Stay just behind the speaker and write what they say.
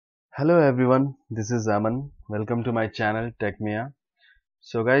Hello everyone, this is Aman. Welcome to my channel techacadmia.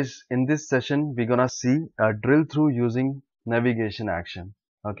 So guys, in this session we're gonna see a drill through using navigation action.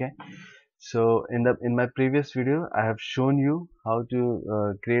 Okay. So in my previous video I have shown you how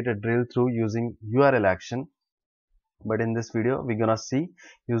to create a drill through using URL action, but in this video we're gonna see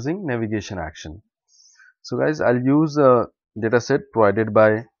using navigation action. So guys, I'll use a dataset provided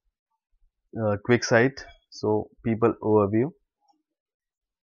by Quicksight. So people overview,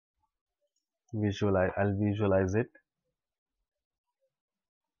 I'll visualize it.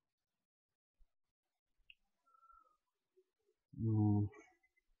 Mm.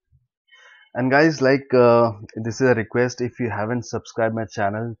 And guys, this is a request. If you haven't subscribed my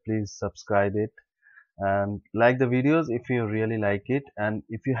channel, please subscribe it and like the videos if you really like it. And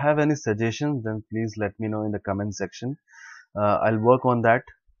if you have any suggestions, then please let me know in the comment section. I'll work on that.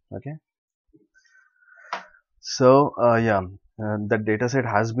 Okay. So the dataset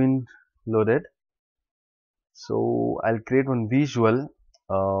has been loaded. So I'll create one visual.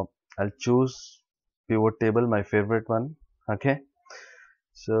 I'll choose pivot table, my favorite one. Okay.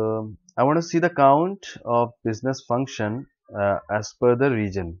 So I want to see the count of business function as per the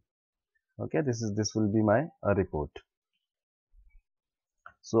region. Okay, this will be my report.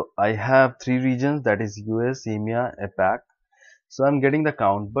 So I have three regions, that is US, EMEA, APAC. So I'm getting the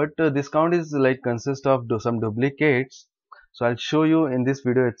count, but this count is like consist of some duplicates. So I'll show you in this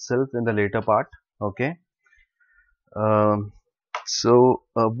video itself in the later part. Okay. Um,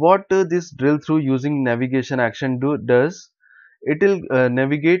 what this drill through using navigation action does, it will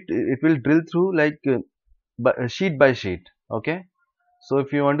navigate, it will drill through sheet by sheet. Okay. So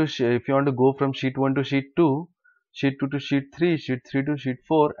if you want to go from sheet 1 to sheet 2, sheet 2 to sheet 3, sheet 3 to sheet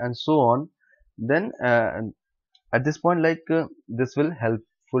 4, and so on, then at this point this will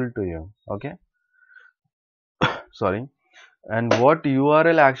helpful to you. Okay. Sorry. And what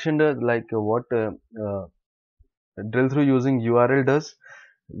URL action does, what drill through using URL does,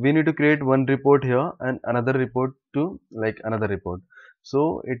 we need to create one report here and another report to another report.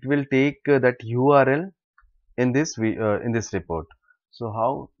 So it will take that URL in this report. So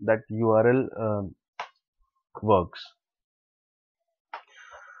how that URL works.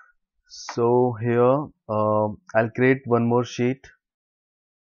 So here I'll create one more sheet,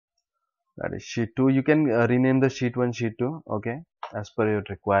 that is sheet 2. You can rename the sheet 1, sheet 2, okay, as per your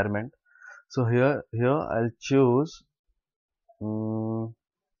requirement. So here I'll choose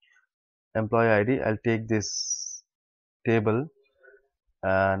employee ID. I'll take this table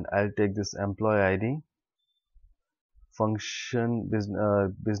and I'll take this employee ID function,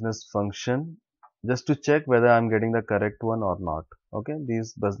 business function, just to check whether I'm getting the correct one or not. Okay,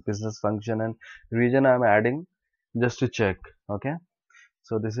 these business function and region I'm adding just to check. Okay,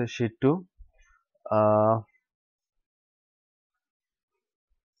 so this is sheet 2.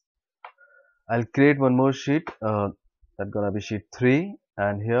 I'll create one more sheet, that's gonna be sheet 3,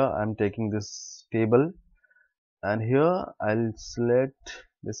 and here I'm taking this table and here I'll select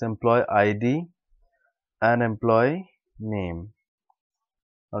this employee ID and employee name.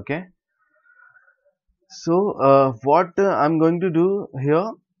 Okay, so what I'm going to do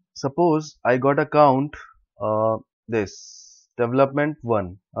here, suppose I got a count this development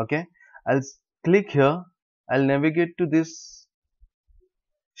 1. Okay, I'll click here, I'll navigate to this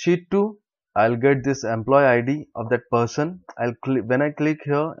sheet 2. I'll get this employee ID of that person. When I click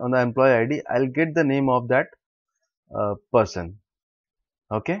here on the employee ID, I'll get the name of that person.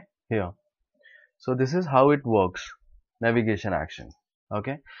 Okay, here. So this is how it works, navigation action.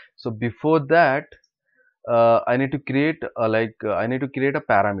 Okay, so before that I need to create I need to create a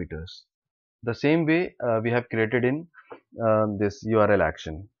parameters the same way we have created in this URL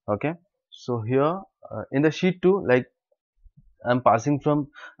action. Okay, so here in the sheet 2,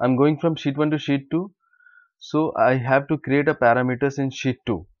 I'm going from sheet 1 to sheet 2. So I have to create a parameters in sheet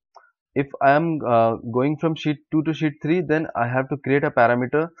 2. If I am going from sheet 2 to sheet 3, then I have to create a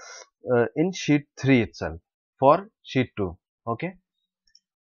parameter in sheet 3 itself for sheet 2. Okay,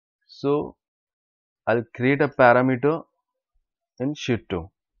 so I'll create a parameter in sheet 2.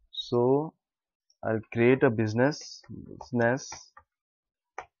 So I'll create a business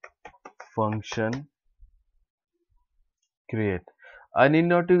function create. I need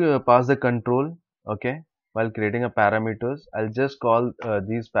not to pass the control. Okay, while creating a parameters, I'll just call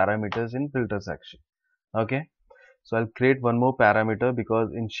these parameters in filter section. Okay, so I'll create one more parameter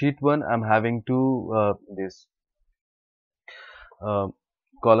because in sheet 1 I'm having two this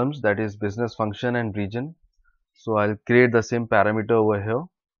columns, that is business function and region. So I'll create the same parameter over here,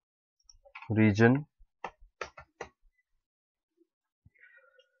 region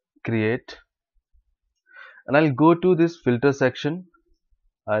create, and I'll go to this filter section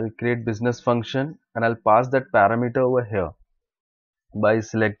I'll create business function and I'll pass that parameter over here by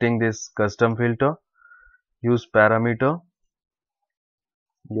selecting this custom filter, use parameter,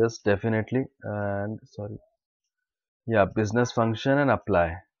 yes, definitely, and sorry, yeah, business function and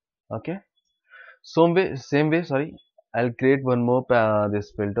apply. Okay, same way, sorry, I'll create one more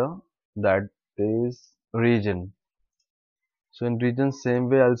this filter, that is region. So in region, same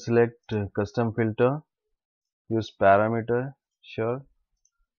way, I'll select custom filter, use parameter, sure,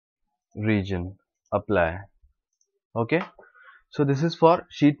 region, apply. Okay, so this is for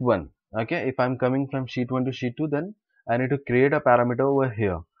sheet 1. Okay, if I'm coming from sheet 1 to sheet 2, then I need to create a parameter over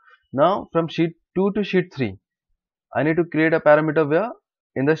here. Now from sheet 2 to sheet 3, I need to create a parameter where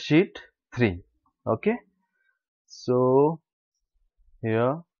in the sheet 3. Okay, so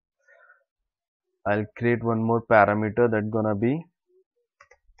here I'll create one more parameter that gonna be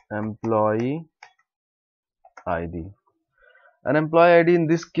employee ID. An employee ID, in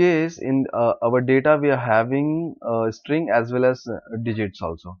this case, in our data, we are having a string as well as digits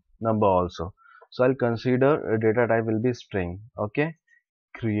also, number also. So I'll consider a data type will be string. Okay,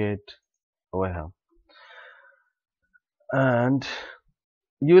 create over here, and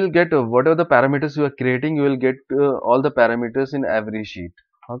you will get whatever the parameters you are creating, you will get all the parameters in every sheet.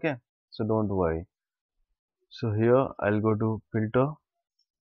 Okay, so don't worry. So here I'll go to filter,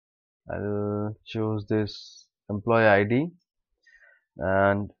 I'll choose this employee ID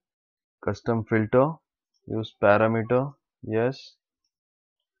and custom filter, use parameter, yes,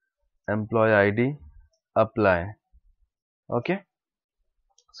 employee ID, apply. Okay,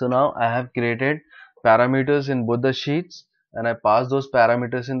 so now I have created parameters in both the sheets and I pass those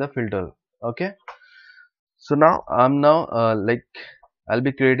parameters in the filter. Okay, so now like I'll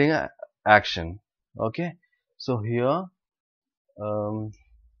be creating a action. Okay, so here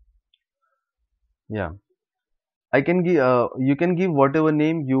yeah, I can give you can give whatever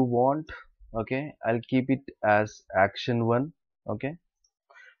name you want. Okay, I'll keep it as action 1. Okay,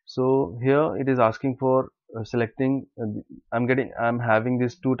 so here it is asking for selecting I'm having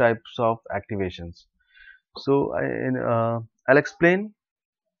these two types of activations. So I'll explain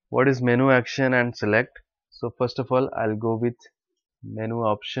what is menu action and select. So first of all, I'll go with menu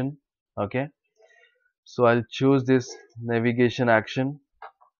option. Okay, so I'll choose this navigation action.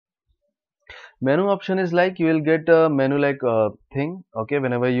 Menu option is like you will get a menu like thing. Okay,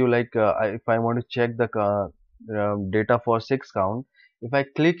 whenever you like if I want to check the data for 6 count, if I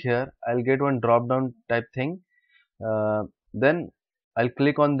click here, I'll get one drop down type thing. Then I'll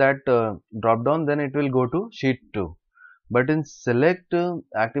click on that drop down, then it will go to sheet 2. But in select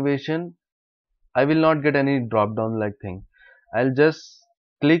activation, I will not get any drop down like thing. I'll just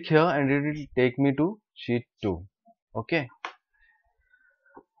click here and it will take me to sheet 2. Okay,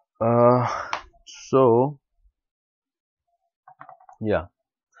 uh, so yeah,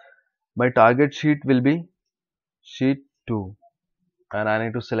 my target sheet will be sheet 2 and I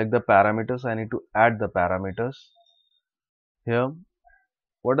need to select the parameters. I need to add the parameters here.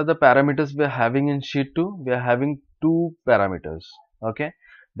 What are the parameters we are having in sheet 2? We are having two parameters. Okay,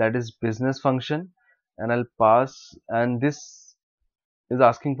 that is business function and I'll pass, and this is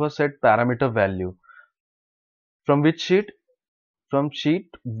asking for set parameter value from which sheet? From sheet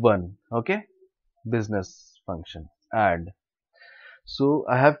 1. Okay, business function, add. So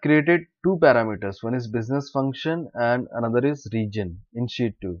I have created two parameters, one is business function and another is region in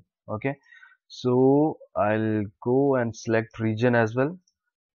sheet 2. Okay, so I'll go and select region as well,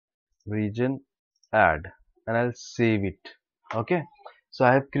 region, add, and I'll save it. Okay, so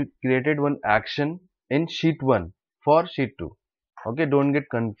I have created one action in sheet 1 for sheet 2. Okay, don't get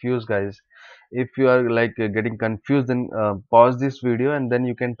confused guys. If you are like getting confused, then pause this video and then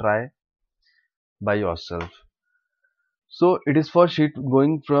you can try by yourself. So it is for sheet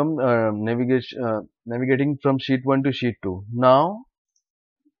going from navigating from sheet 1 to sheet 2. Now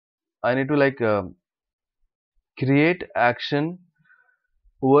I need to like create action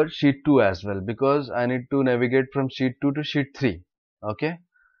over sheet 2 as well, because I need to navigate from sheet 2 to sheet 3. Okay,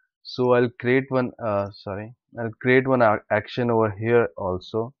 so I'll create one I'll create one action over here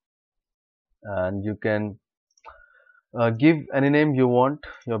also, and you can give any name you want,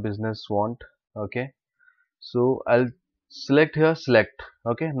 your business want. Okay, so I'll select here select.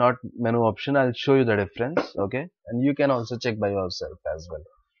 Okay, not menu option. I'll show you the difference. Okay, and you can also check by yourself as well.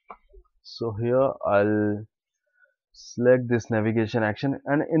 So here I'll select this navigation action,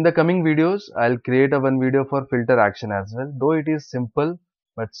 and in the coming videos I'll create a one video for filter action as well, though it is simple,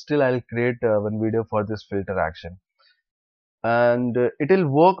 but still I'll create one video for this filter action, and it will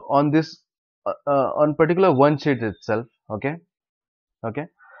work on this on particular one sheet itself. Okay, okay,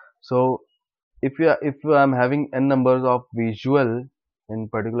 so if I'm having n numbers of visual in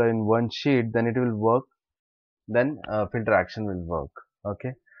particular in one sheet, then it will work, then filter action will work.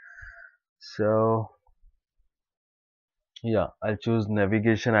 Okay, so yeah, I'll choose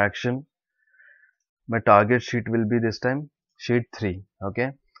navigation action. My target sheet will be this time sheet 3.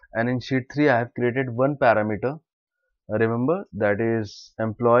 Okay, and in sheet 3 I have created one parameter. Remember, that is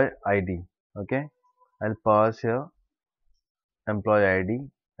employee ID. Okay, I'll pass here employee ID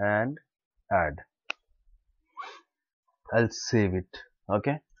and add. I'll save it.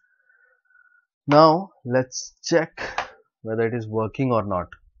 Okay, now let's check whether it is working or not.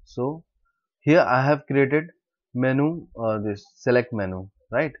 So here I have created menu, this select menu,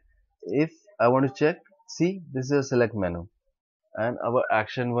 right? If I want to check, see, this is a select menu and our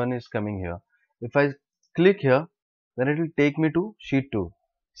action 1 is coming here. If I click here, then it will take me to sheet 2.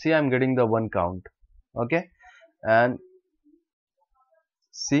 See, I'm getting the 1 count. Okay, and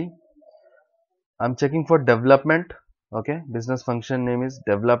see, I'm checking for development. Okay, business function name is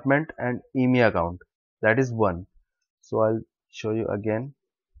development and EMEA count, that is 1. So I'll show you again.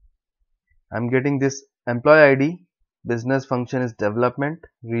 I'm getting this employee ID, business function is development,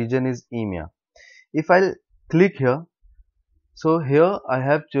 region is EMEA. If I'll click here, so here I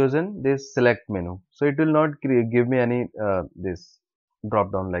have chosen this select menu, so it will not give me any this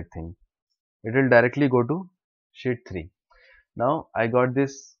drop down like thing. It will directly go to sheet 3. Now I got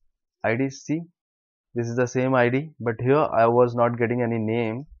this ID. See, this is the same ID, but here I was not getting any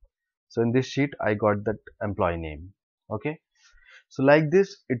name, so in this sheet I got that employee name. Okay, so like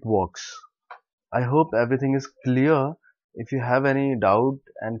this it works. I hope everything is clear. If you have any doubt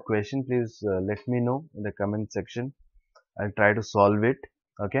and question, please let me know in the comment section. I'll try to solve it.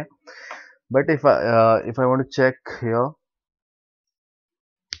 Okay, but if I want to check here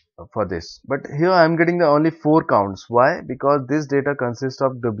for this, but here I'm getting the only 4 counts. Why? Because this data consists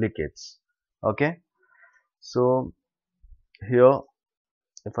of duplicates. Okay, so here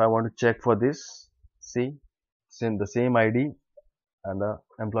if I want to check for this, see, the same ID and the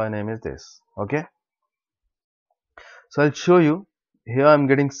employee name is this. Okay, so I'll show you. Here I'm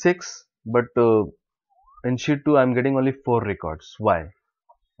getting 6, but in sheet 2 I'm getting only 4 records. Why?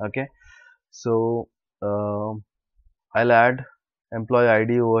 Okay, so I'll add employee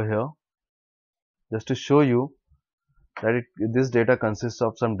ID over here just to show you that this data consists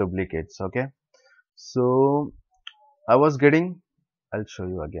of some duplicates. Okay, so I was getting, I'll show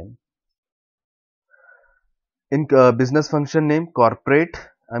you again. In business function name corporate,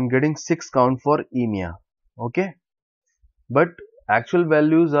 I'm getting 6 count for EMEA. Okay, but actual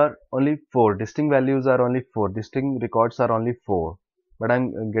values are only 4, distinct values are only 4, distinct records are only 4, but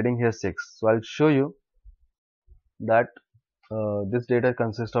I'm getting here 6. So I'll show you that this data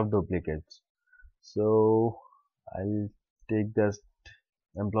consists of duplicates. So I'll take this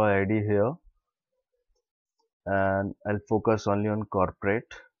employee ID here and I'll focus only on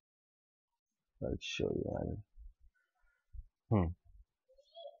corporate. I'll show you.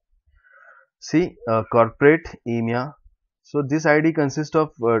 See, corporate EMEA. So this ID consists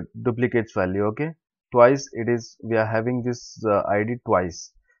of duplicates value. Okay, twice it is, we are having this ID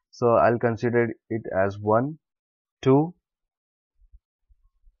twice. So I'll consider it as 1, 2,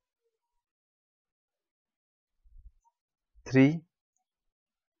 3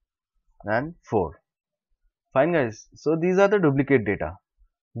 and 4. Fine guys, so these are the duplicate data.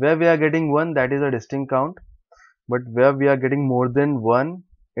 Where we are getting 1, that is a distinct count, but where we are getting more than 1,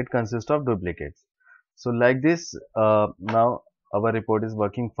 it consists of duplicates. So like this, now our report is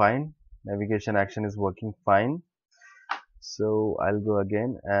working fine, navigation action is working fine. So I'll go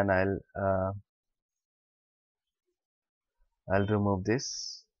again and I'll remove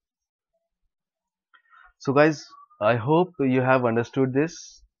this. So guys, I hope you have understood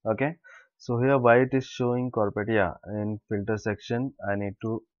this. Okay, so here why it is showing corporate, yeah, in filter section I need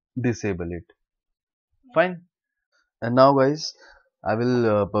to disable it. Fine. And now guys, I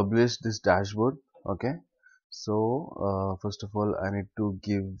will publish this dashboard. Okay, so first of all I need to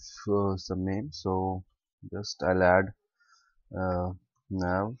give some name, so just I'll add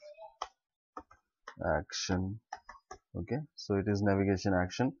nav action. Okay, so it is navigation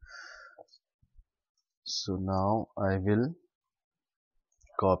action. So now I will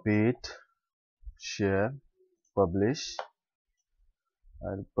copy it, share, publish.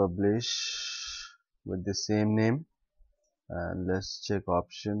 I'll publish with the same name and let's check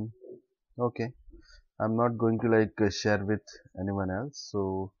option. Okay, I'm not going to like share with anyone else,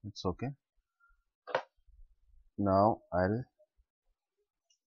 so it's okay. Now I'll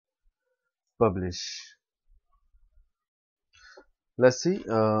publish. Let's see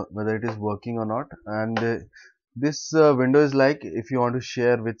whether it is working or not. And this window is like if you want to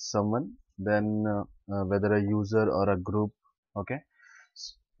share with someone, then whether a user or a group. Okay,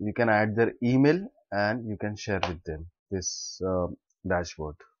 you can add their email and you can share with them this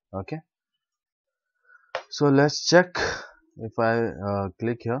dashboard. Okay, so let's check. If I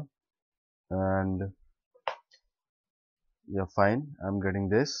click here, and yeah, fine, I'm getting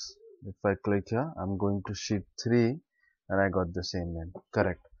this. If I click here, I'm going to sheet 3 and I got the same name,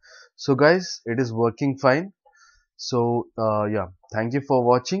 correct. So guys, it is working fine. So yeah, thank you for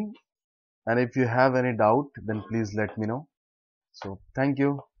watching, and if you have any doubt, then please let me know. So thank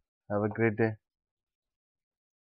you, have a great day.